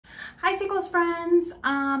Hi Sequels friends.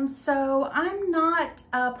 So I'm not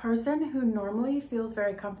a person who normally feels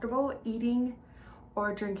very comfortable eating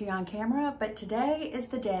or drinking on camera, but today is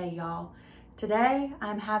the day, y'all. Today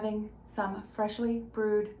I'm having some freshly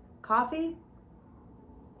brewed coffee.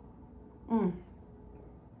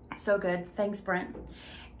 So good, thanks Brent.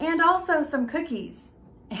 And also some cookies.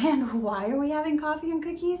 And why are we having coffee and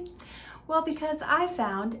cookies? Well, because I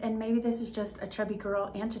found, and maybe this is just a chubby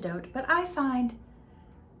girl antidote, but I find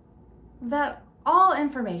that all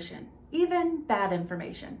information, even bad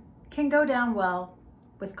information, can go down well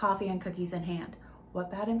with coffee and cookies in hand.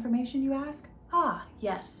 What bad information, you ask? Ah,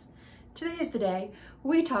 yes. Today is the day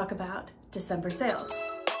we talk about December sales.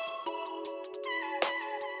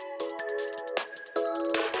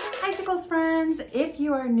 Hi Sequels friends, if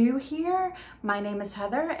you are new here, my name is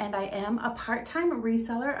Heather and I am a part-time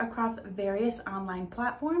reseller across various online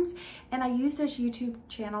platforms, and I use this YouTube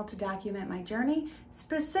channel to document my journey,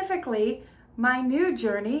 specifically my new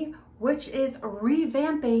journey, which is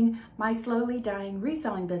revamping my slowly dying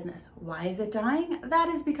reselling business. Why is it dying? That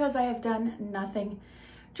is because I have done nothing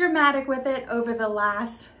dramatic with it over the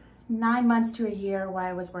last 9 months to a year while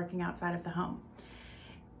I was working outside of the home.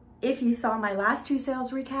 If you saw my last two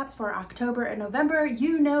sales recaps for October and November,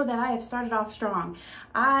 you know that I have started off strong.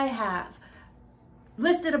 I have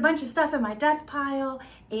listed a bunch of stuff in my death pile,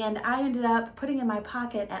 and I ended up putting in my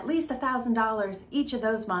pocket at least $1,000 each of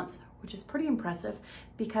those months, which is pretty impressive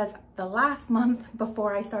because the last month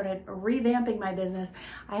before I started revamping my business,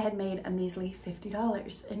 I had made a measly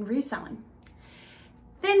 $50 in reselling.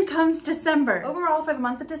 Then comes December. Overall, for the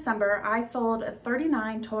month of December, I sold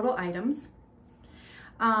 39 total items.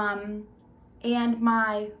 And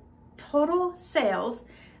my total sales,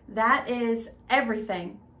 that is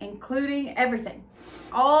everything, including everything,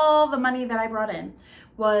 all the money that I brought in,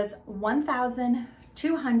 was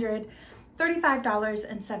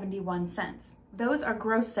 $1,235.71. Those are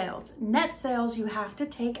gross sales. Net sales, you have to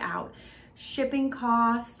take out shipping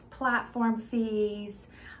costs, platform fees,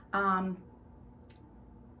 and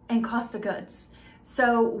cost of goods.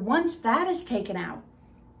 So once that is taken out,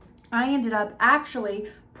 I ended up actually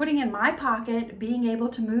putting in my pocket, being able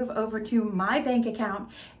to move over to my bank account,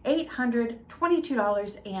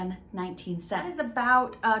 $822.19. That is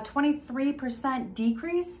about a 23%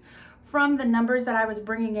 decrease from the numbers that I was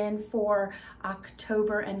bringing in for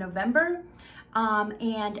October and November.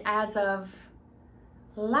 And as of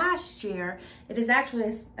last year, it is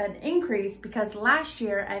actually an increase because last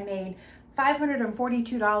year I made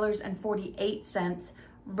 $542.48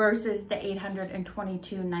 versus the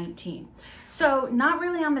 $822.19. So not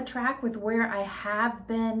really on the track with where I have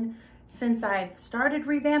been since I've started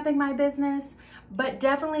revamping my business, but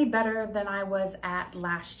definitely better than I was at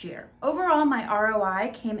last year. Overall, my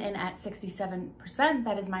ROI came in at 67%.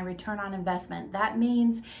 That is my return on investment. That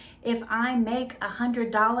means if I make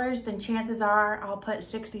 $100, then chances are I'll put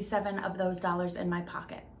 67 of those dollars in my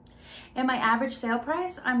pocket. And my average sale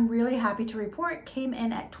price, I'm really happy to report, came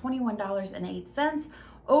in at $21.08,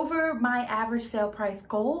 over my average sale price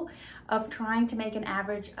goal of trying to make an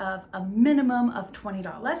average of a minimum of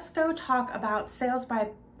 $20. Let's go talk about sales by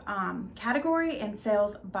category and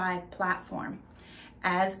sales by platform.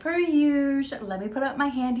 As per usual, let me put up my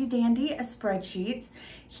handy dandy spreadsheets.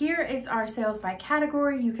 Here is our sales by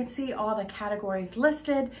category. You can see all the categories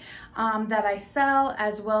listed that I sell,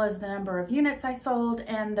 as well as the number of units I sold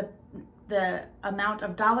and the amount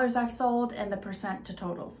of dollars I've sold and the percent to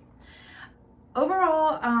totals.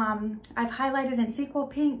 Overall, I've highlighted in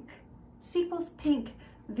Sequels Pink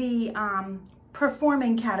the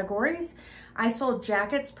performing categories. I sold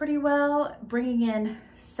jackets pretty well, bringing in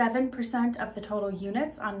 7% of the total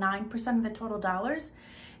units on 9% of the total dollars.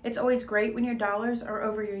 It's always great when your dollars are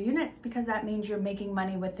over your units because that means you're making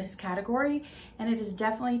money with this category, and it is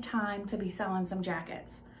definitely time to be selling some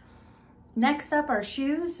jackets. Next up are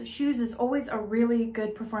shoes. Shoes is always a really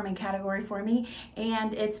good performing category for me,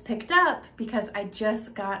 and it's picked up because I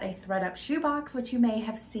just got a thread-up shoe box, which you may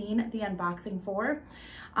have seen the unboxing for.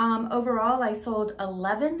 Overall, I sold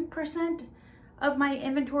 11% of my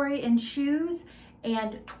inventory in shoes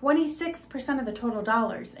and 26% of the total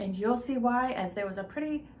dollars, and you'll see why, as there was a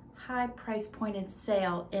pretty high price pointed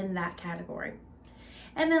sale in that category.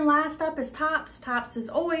 And then last up is tops. Tops is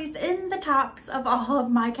always in the tops of all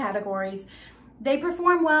of my categories. They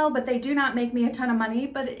perform well, but they do not make me a ton of money,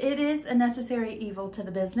 but it is a necessary evil to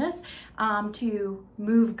the business to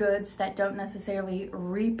move goods that don't necessarily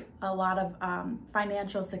reap a lot of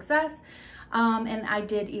financial success. And I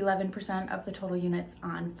did 11% of the total units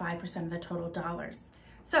on 5% of the total dollars.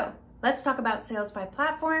 So let's talk about sales by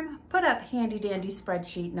platform. Put up handy dandy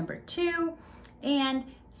spreadsheet number 2, and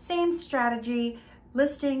same strategy.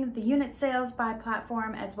 listing the unit sales by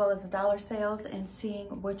platform as well as the dollar sales and seeing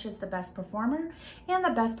which is the best performer. And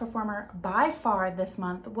the best performer by far this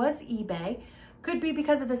month was eBay. Could be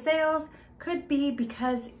because of the sales, could be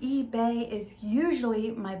because eBay is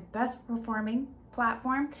usually my best performing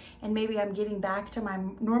platform and maybe I'm getting back to my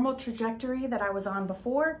normal trajectory that I was on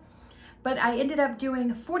before. But I ended up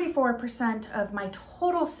doing 44% of my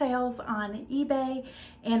total sales on eBay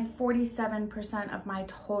and 47% of my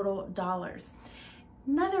total dollars.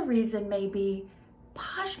 Another reason may be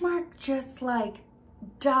Poshmark just like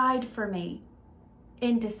died for me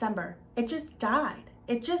in December. It just died.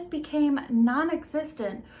 It just became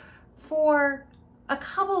non-existent for a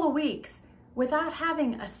couple of weeks without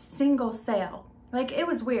having a single sale. Like, it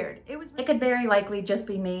was weird. It could very likely just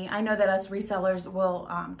be me. I know that us resellers will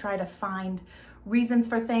try to find reasons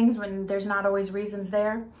for things when there's not always reasons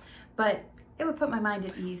there, but it would put my mind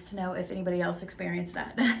at ease to know if anybody else experienced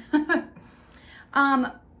that.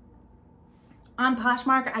 On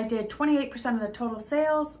Poshmark, I did 28% of the total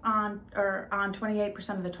sales on 28%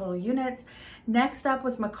 of the total units. Next up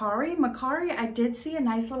was Mercari. Mercari, I did see a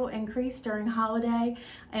nice little increase during holiday,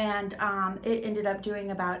 and it ended up doing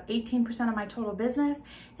about 18% of my total business.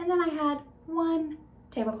 And then I had one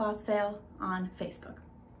tablecloth sale on Facebook.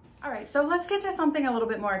 All right, so let's get to something a little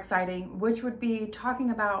bit more exciting, which would be talking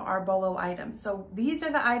about our BOLO items. So these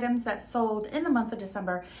are the items that sold in the month of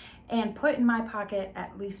December and put in my pocket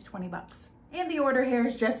at least 20 bucks. And the order here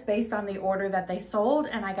is just based on the order that they sold.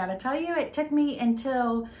 And I gotta tell you, it took me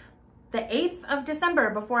until the 8th of December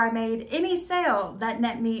before I made any sale that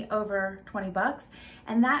net me over 20 bucks.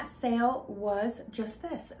 And that sale was just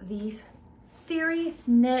this, these Theory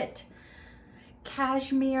knit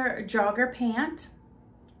cashmere jogger pant.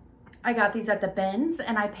 I got these at the bins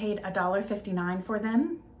and I paid $1.59 for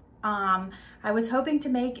them. I was hoping to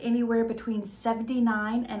make anywhere between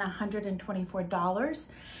 $79 and $124.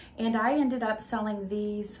 And I ended up selling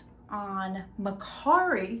these on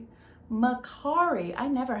Mercari. I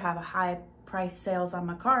never have a high price sales on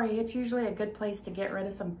Mercari. It's usually a good place to get rid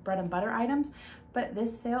of some bread and butter items, but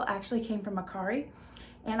this sale actually came from Mercari.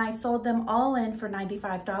 And I sold them all in for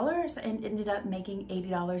 $95 and ended up making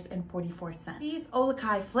 $80.44. These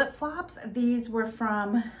Olakai flip-flops, these were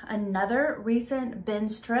from another recent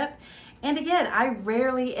bins trip. And again, I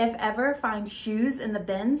rarely, if ever, find shoes in the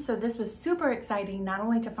bins. So this was super exciting, not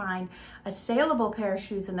only to find a saleable pair of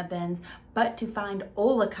shoes in the bins, but to find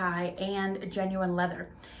Olakai and genuine leather.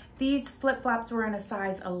 These flip-flops were in a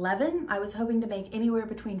size 11. I was hoping to make anywhere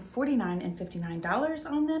between $49 and $59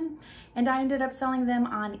 on them. And I ended up selling them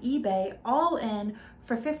on eBay all in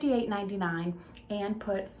for $58.99 and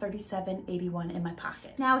put $37.81 in my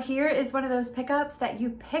pocket. Now here is one of those pickups that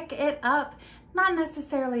you pick it up, not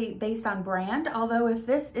necessarily based on brand, although if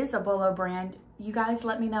this is a BOLO brand, you guys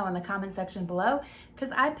let me know in the comment section below,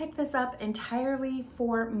 because I picked this up entirely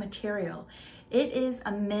for material. It is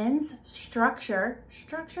a men's structure.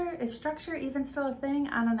 Is structure even still a thing?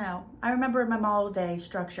 I don't know. I remember my mall day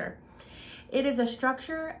structure. It is a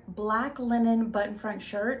structure black linen button front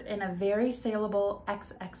shirt in a very saleable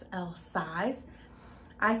XXL size.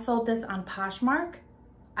 I sold this on Poshmark.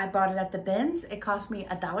 I bought it at the bins. It cost me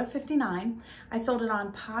 $1.59. I sold it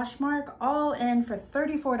on Poshmark all in for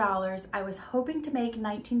 $34. I was hoping to make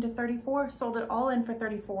 $19 to $34, sold it all in for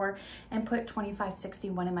 $34 and put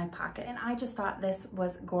 $25.61 in my pocket. And I just thought this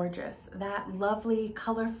was gorgeous. That lovely,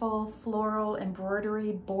 colorful, floral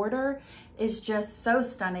embroidery border is just so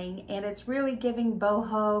stunning, and it's really giving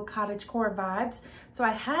boho cottagecore vibes. So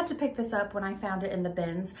I had to pick this up when I found it in the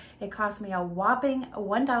bins. It cost me a whopping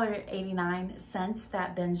 $1.89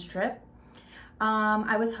 that bins trip.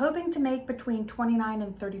 I was hoping to make between $29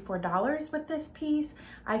 and $34 with this piece.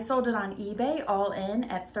 I sold it on eBay all in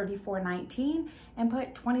at $34.19 and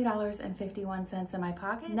put $20.51 in my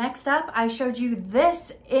pocket. Next up, I showed you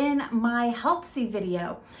this in my Helpsy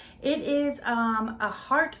video. It is a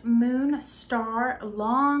Heart Moon Star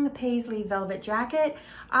long paisley velvet jacket.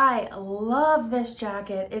 I love this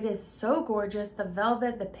jacket. It is so gorgeous. The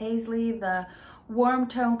velvet, the paisley, the warm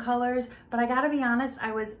tone colors, but I gotta be honest,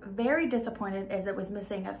 I was very disappointed as it was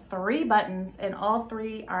missing 3 buttons, and all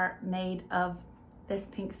 3 are made of this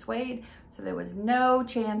pink suede, so there was no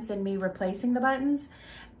chance in me replacing the buttons.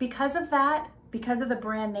 Because of that, because of the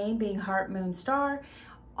brand name being Heart Moon Star,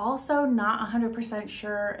 also not 100%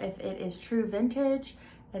 sure if it is true vintage.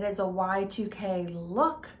 It is a Y2K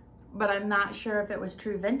look, but I'm not sure if it was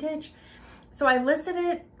true vintage. So I listed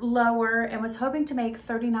it lower and was hoping to make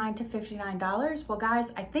 $39 to $59. Well, guys,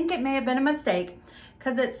 I think it may have been a mistake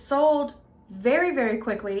because it sold very, very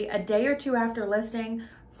quickly, a day or two after listing,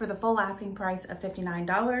 for the full asking price of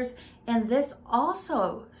 $59. And this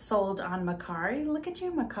also sold on Mercari. Look at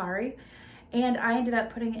you, Mercari. And I ended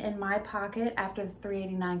up putting it in my pocket after the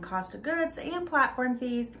 $389 cost of goods and platform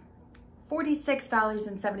fees,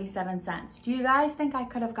 $46.77. Do you guys think I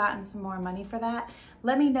could have gotten some more money for that?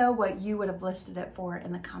 Let me know what you would have listed it for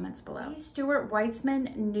in the comments below. These Stuart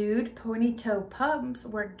Weitzman nude pointy toe pumps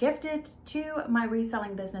were gifted to my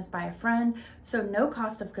reselling business by a friend, so no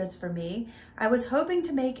cost of goods for me. I was hoping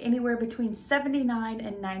to make anywhere between $79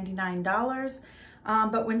 and $99.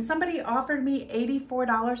 But when somebody offered me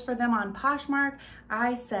 $84 for them on Poshmark,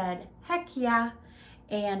 I said, heck yeah.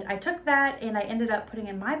 And I took that and I ended up putting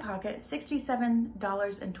in my pocket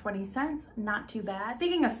 $67.20, not too bad.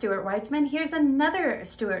 Speaking of Stuart Weitzman, here's another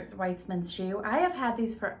Stuart Weitzman shoe. I have had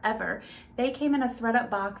these forever. They came in a ThredUp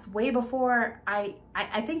box way before I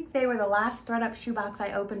think they were the last ThredUp shoe box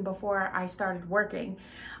I opened before I started working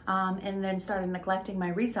and then started neglecting my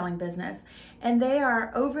reselling business. And they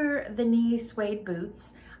are over-the-knee suede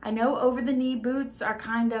boots. I know over-the-knee boots are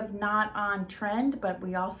kind of not on trend, but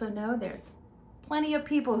we also know there's plenty of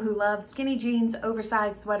people who love skinny jeans,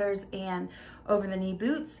 oversized sweaters, and over-the-knee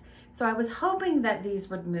boots. So I was hoping that these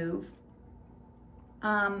would move.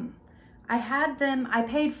 I had them, I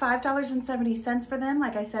paid $5.70 for them,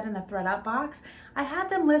 like I said in the ThredUp box. I had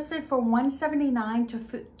them listed for $179 to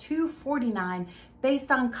 $249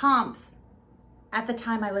 based on comps at the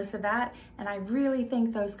time I listed that, and I really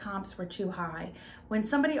think those comps were too high. When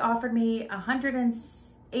somebody offered me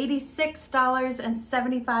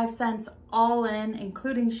 $186.75 all in,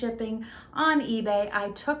 including shipping on eBay, I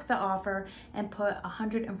took the offer and put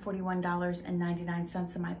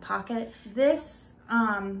 $141.99 in my pocket. This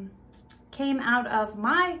came out of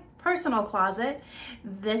my personal closet.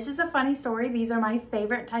 This is a funny story. These are my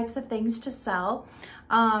favorite types of things to sell.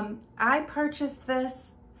 I purchased this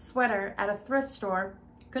sweater at a thrift store.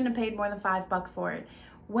 Couldn't have paid more than $5 for it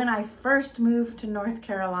when I first moved to North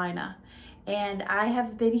Carolina. And I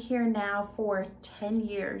have been here now for 10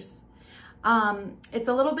 years. It's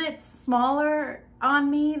a little bit smaller on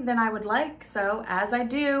me than I would like. So as I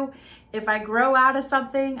do, if I grow out of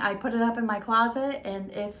something, I put it up in my closet.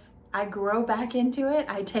 And if I grow back into it,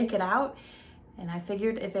 I take it out. And I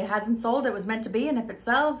figured if it hasn't sold, it was meant to be. And if it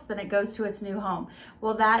sells, then it goes to its new home.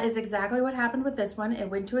 Well, that is exactly what happened with this one. It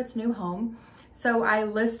went to its new home. So I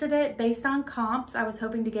listed it based on comps. I was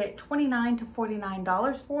hoping to get $29 to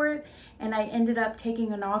 $49 for it. And I ended up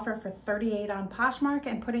taking an offer for $38 on Poshmark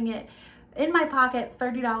and putting it in my pocket,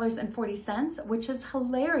 $30.40, which is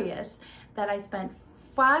hilarious that I spent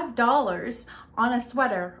 $5 on a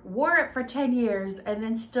sweater, wore it for 10 years, and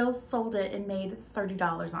then still sold it and made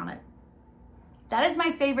 $30 on it. That is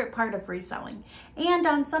my favorite part of reselling. And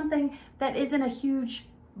on something that isn't a huge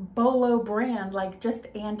BOLO brand like just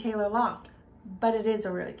Ann Taylor Loft, but it is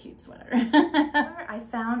a really cute sweater. I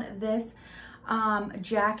found this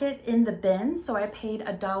jacket in the bins, so I paid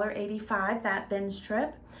 $1.85 that bins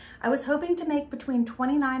trip. I was hoping to make between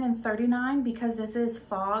 $29 and $39 because this is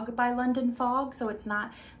Fog by London Fog, so it's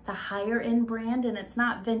not the higher end brand and it's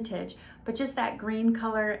not vintage, but just that green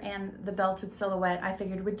color and the belted silhouette I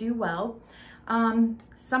figured would do well.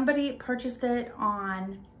 Somebody purchased it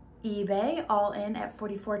on eBay all in at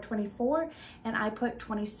 $44.24 and I put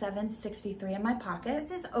 $27.63 in my pocket.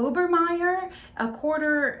 This is Obermeyer, a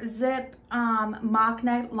quarter zip mock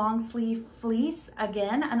neck long sleeve fleece.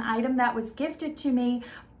 Again, an item that was gifted to me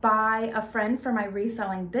by a friend for my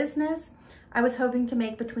reselling business. I was hoping to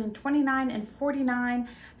make between $29 and $49.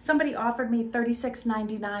 Somebody offered me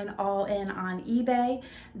 $36.99 all in on eBay.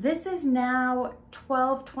 This is now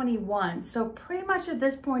 $12.21. So pretty much at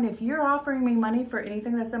this point, if you're offering me money for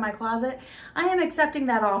anything that's in my closet, I am accepting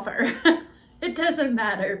that offer. It doesn't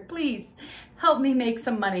matter. Please help me make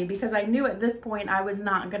some money because I knew at this point I was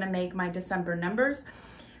not gonna make my December numbers.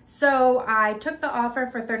 So I took the offer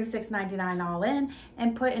for $36.99 all in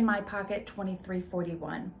and put in my pocket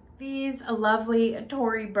 $23.41. These lovely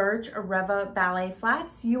Tory Burch Areva ballet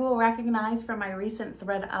flats you will recognize from my recent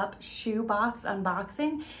ThredUp shoe box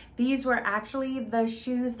unboxing. These were actually the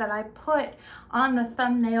shoes that I put on the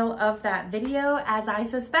thumbnail of that video, as I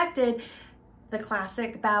suspected the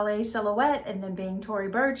classic ballet silhouette and then being Tory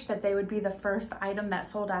Burch that they would be the first item that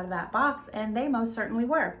sold out of that box, and they most certainly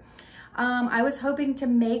were. I was hoping to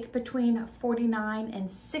make between $49 and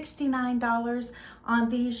 $69 on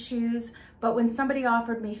these shoes, but when somebody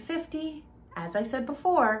offered me $50, as I said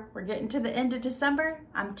before, we're getting to the end of December,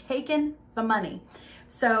 I'm taking the money.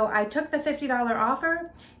 So I took the $50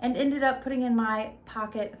 offer and ended up putting in my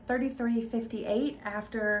pocket $33.58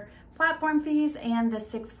 after platform fees and the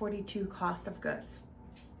 $6.42 cost of goods.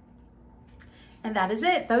 And that is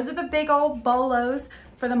it. Those are the big old BOLOs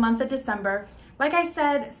for the month of December. Like I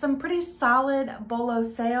said, some pretty solid BOLO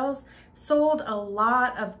sales. Sold a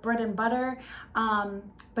lot of bread and butter,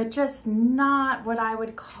 but just not what I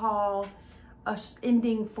would call a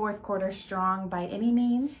ending fourth quarter strong by any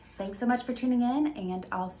means. Thanks so much for tuning in, and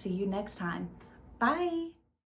I'll see you next time. Bye.